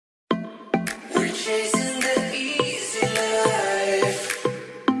chasing the easy life.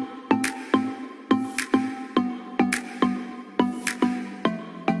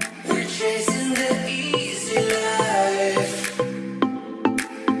 We're chasing the easy life.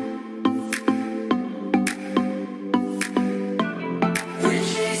 We're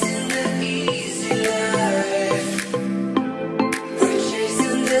chasing the easy life. We're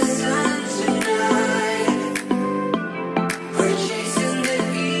chasing the sun tonight. We're chasing the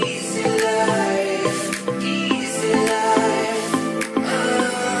easy life. Easy life.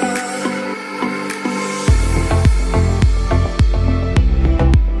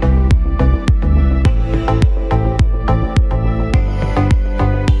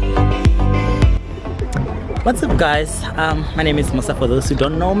 What's up, guys? My name is Musa for those who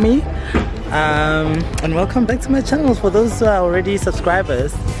don't know me, and welcome back to my channel for those who are already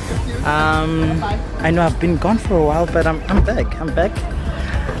subscribers. I know I've been gone for a while, but I'm back.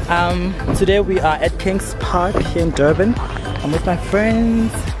 Today we are at Kings Park here in Durban. I'm with my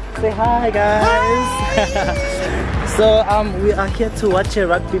friends. Say hi, guys. So we are here to watch a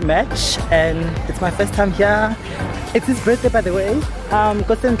rugby match, and it's my first time here. It's his birthday, by the way.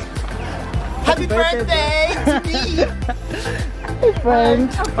 Nkosenhle, Happy birthday to me! hey friend.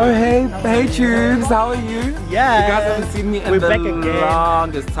 Oh hey tubes, how are you? Yeah, you guys haven't seen me in we're the back again.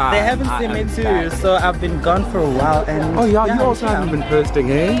 longest time. They haven't seen me too, so I've been gone for a while. And oh yeah, you also haven't been posting,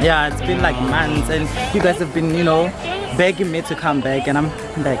 eh? Yeah, it's been like months, and you guys have been, you know, begging me to come back, and I'm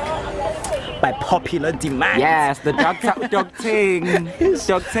back by popular demand. Yes, the dog ting is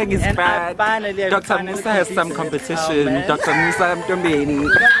And back. Dr. Musa has some competition. Dr. Musa Mtombeni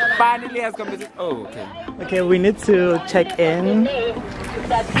finally has competition. Oh, okay. Okay, we need to check in.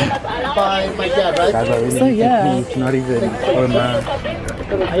 By my dad, right? So yeah, Not even. Oh no.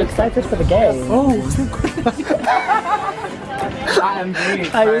 are you excited for the game? Oh, so good. I am very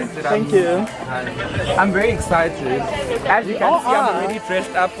excited. Thank you. I'm very excited. As you can see, I'm already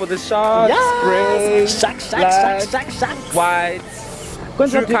dressed up for the shots. Yes. Spray, black, white,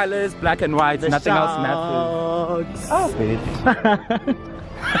 true colors, black and white. Nothing else matters. Oh,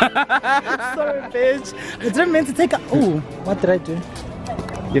 sorry, bitch. I didn't mean to take a. Oh, what did I do?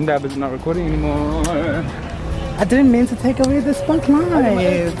 Yindab is not recording anymore. I didn't mean to take away the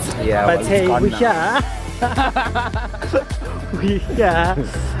spotlight. Yeah, but well, hey, it's gone we're here. We're here.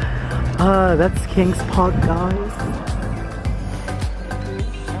 That's Kings Park, guys.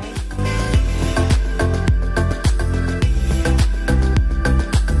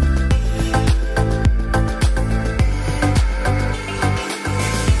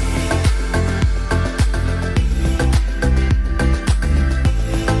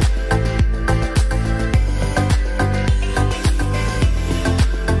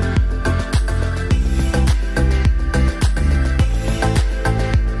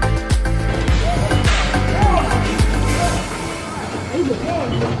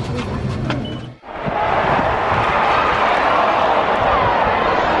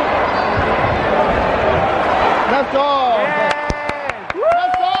 Let's go!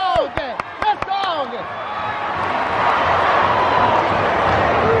 Let's go! Okay. Let's go! Okay.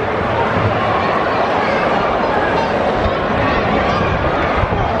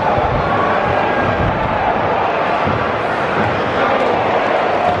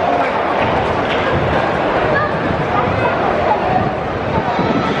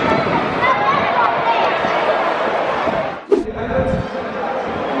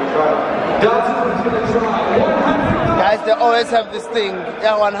 Guys, they always have this thing,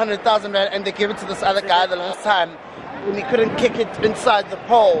 yeah, 100,000 rand, and they give it to this other guy the last time when he couldn't kick it inside the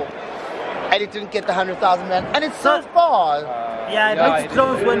pole, and he didn't get the 100,000 rand, and it's so far. Yeah, it looks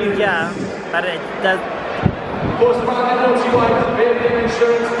close when you're here, but it does.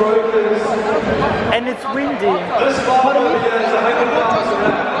 And it's windy.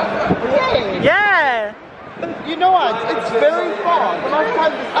 Yeah. You know what? It's very far. The last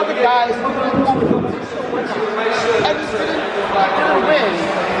time this other guy and he didn't win.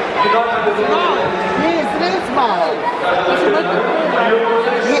 Yes, it is small.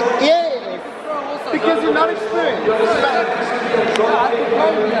 Yes, because you're not experienced.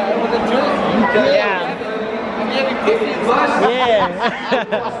 Yeah.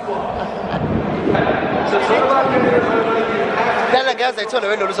 Then I guess I told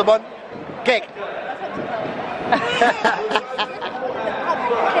her to someone cake.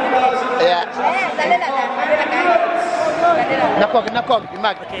 Yeah.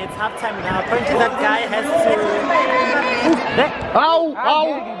 Okay, it's half time now. Apparently that guy has to. Ow!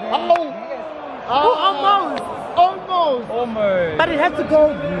 Almost! But it had to go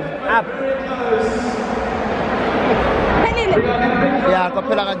up. Yeah,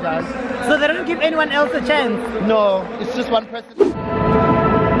 kwaphela kanjalo. So they don't give anyone else a chance? No, it's just one person.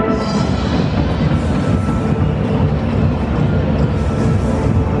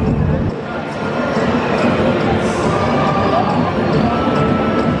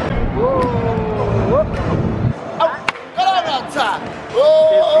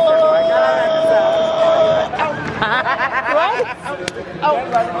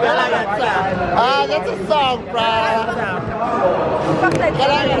 Ah, that's a song, bruh.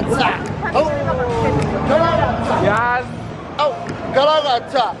 Yes. Oh,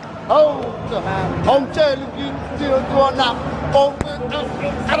 Galagata. Oh, Hong Chen, Tiona, Oh,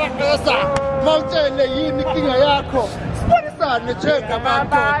 Arabesa, Mountain, the King Ayako, Spanish, the Church of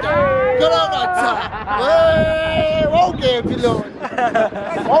Galagata. Okay, below.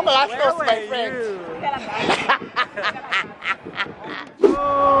 Oh, my gosh, my friend.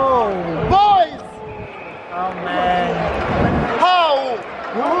 Oh, Boys! oh man.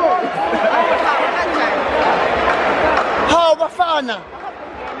 How bafana?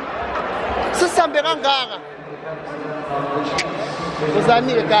 Sisambe kangaka.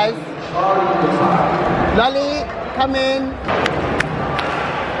 Uzani guys. Lali, come in.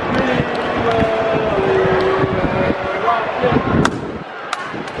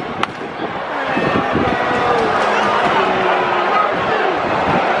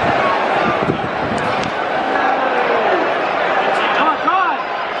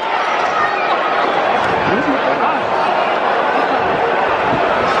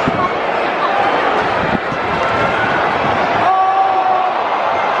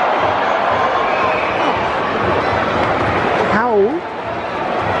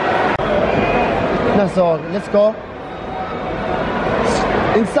 That's all. Let's go.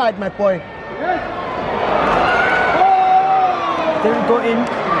 Inside, my boy. Didn't go in.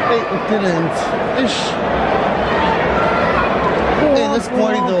 Hey, it didn't. Ish. Hey, this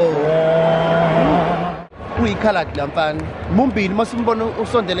boy though. We colored lampan. Mumbi, masimbona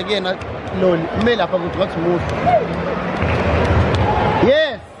usondele kuyena loni. Mela apha ukuthi wathi muhle.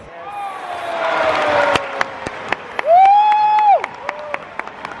 Yes.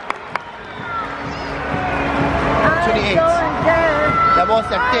 That was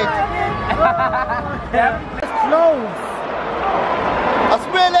a kid. Close. A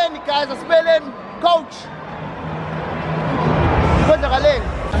spelling, guys, a spelling. Coach. What's the calling?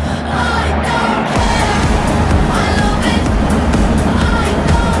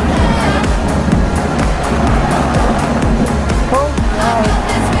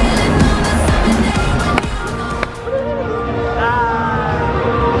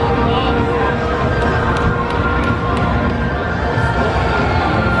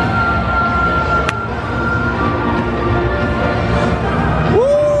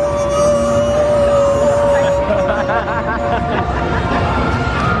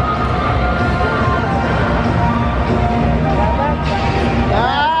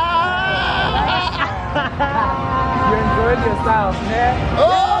 Yourself, man.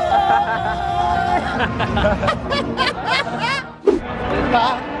 Oh!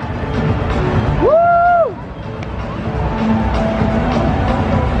 Woo!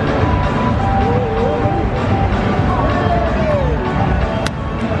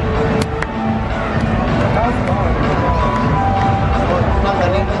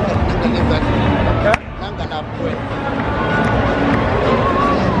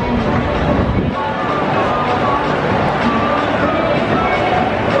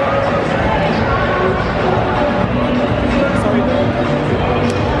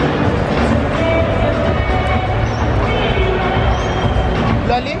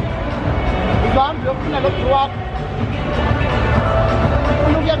 Lali, ibang blok na lotruak.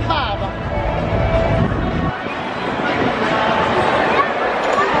 Ulog yang haba.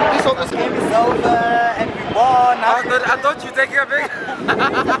 This game is over and we won. I thought you were taking a pic.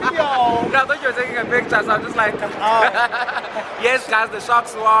 No, I thought you were taking a picture, so I'm just like, yes, guys, the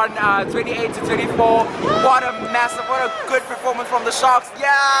Sharks won 28-24. What a massive, what a good performance from the Sharks.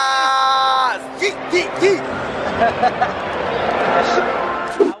 Yes!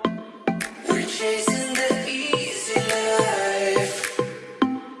 We're chasing the easy life.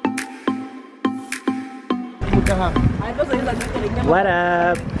 What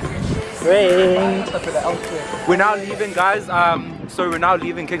up? Great. We're now leaving, guys. So we're now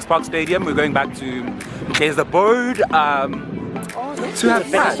leaving Kings Park Stadium. We're going back to the board to have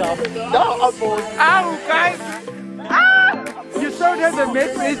fun. Ow, guys! Ah! You showed her the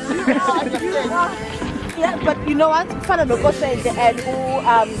message. Yeah, but you know what? Fana Nkosenhle and who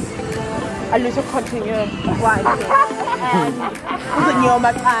a little continue and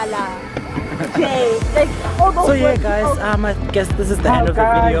Matala. Like all those So yeah, words, guys, I guess this is the end of the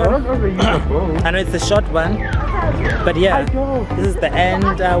video. I know it's a short one, but yeah, this is the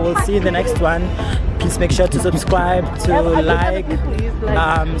end. We'll see you in the next one. Please make sure to subscribe, to like,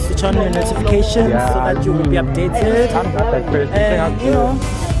 switch on your notifications so that you will be updated. And you know,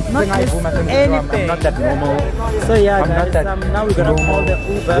 not just anything. I'm not that normal. So yeah, guys, now we're gonna call the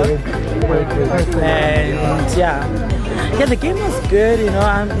Uber, and yeah, the game was good. You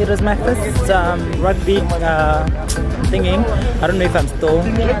know, it was my first rugby thinking. I don't know if I'm still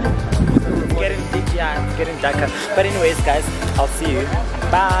getting deep. Yeah, it's getting darker. But anyways, guys, I'll see you.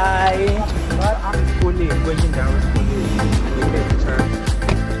 Bye.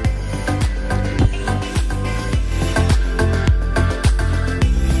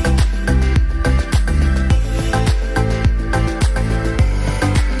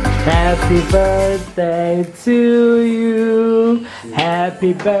 Happy birthday to you.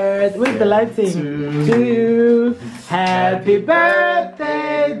 Happy birthday. Where's the lighting? To you. Happy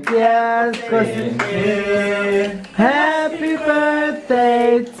birthday, dear Nkosenhle. Happy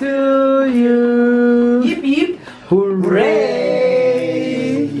birthday to you. Yip yip. Hooray.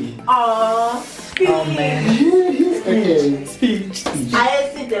 Aww. Oh man. Okay. Speech. I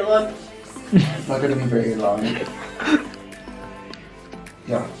see the one. It's not gonna be very long.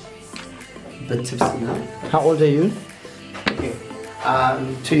 Yeah. Bit tipsy now. How old are you? Okay.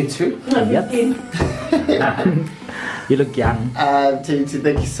 22. Yep. You look young. 22.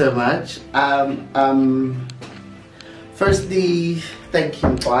 Thank you so much. Firstly, thank you,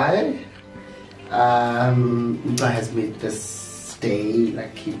 Mbai. Mbai has made this day.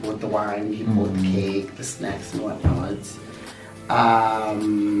 Like he bought the wine, he bought the cake, the snacks and whatnot.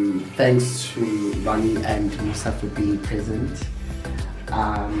 Thanks to Ronnie and Musa for being present.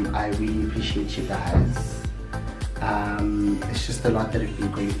 I really appreciate you guys. It's just a lot that I've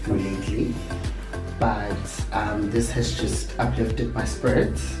been going through lately, but this has just uplifted my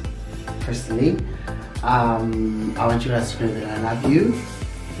spirits personally. I want you guys to know that I love you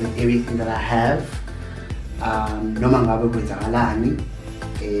with everything that I have.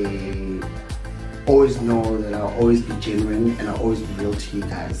 Always know that I'll always be genuine and I'll always be real to you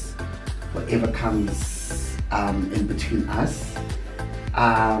guys, whatever comes in between us.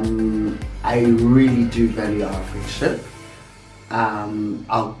 I really do value our friendship.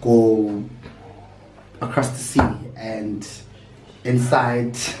 I'll go across the sea and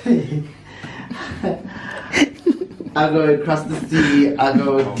inside I'll go across the sea, I'll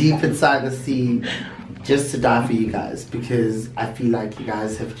go deep inside the sea just to die for you guys, because I feel like you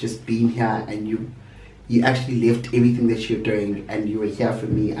guys have just been here and you actually left everything that you're doing and you were here for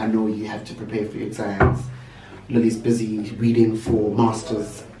me. I know you have to prepare for your exams. Lily's busy reading for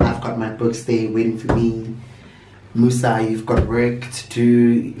masters. I've got my books there waiting for me. Musa, you've got work to do.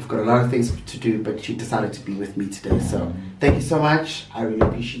 You've got a lot of things to do, but you decided to be with me today. So thank you so much. I really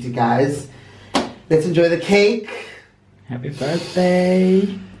appreciate you guys. Let's enjoy the cake. Happy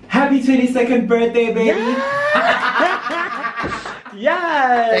birthday. Happy 22nd birthday, baby.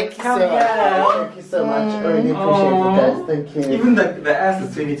 Yes. Thank you so much. Thank you so much. I really appreciate it, guys. Thank you. Even the ass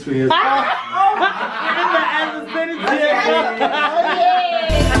is 22 years old.